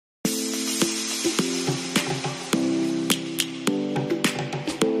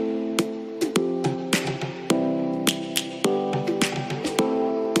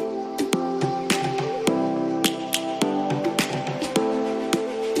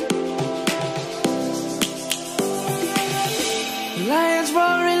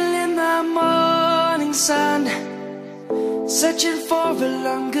morning sun, searching for a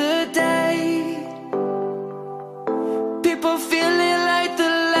longer day. People feeling like the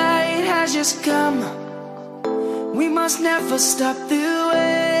light has just come. We must never stop the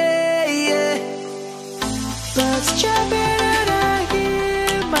way. Birds jumping and I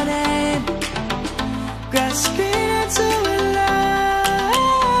hear my name, grasping into a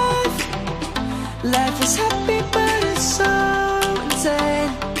life. Life is happy but it's so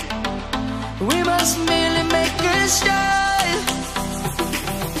insane. We must merely make a start.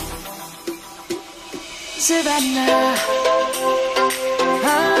 Savannah,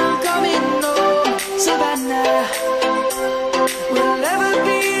 I'm coming home. Savannah, we'll never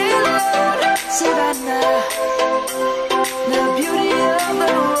be alone. Savannah, the beauty of the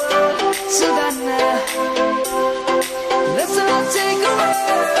world. Savannah, let's all take a walk.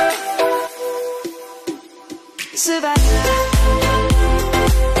 Savannah.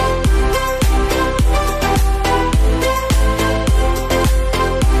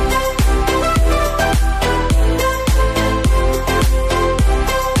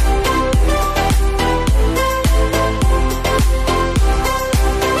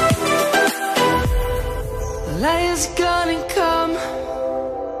 Light is gonna come.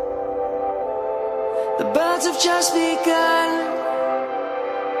 The birds have just begun.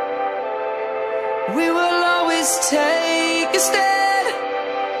 We will always take a stand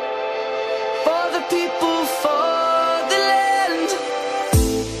for the people, for the land.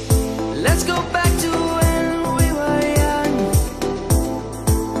 Let's go back to when we were young.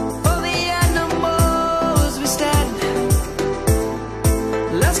 For the animals we stand.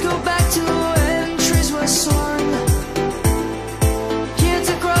 Let's go back to when trees were swung.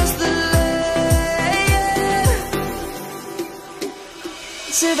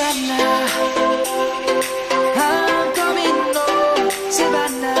 Savannah, I'm coming home.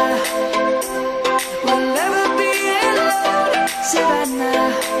 Savannah, we'll never be alone. Savannah,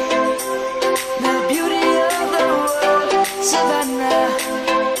 the beauty of the world. Savannah,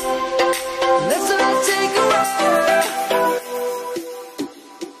 let's all take a walk.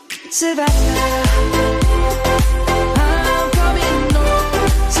 Savannah.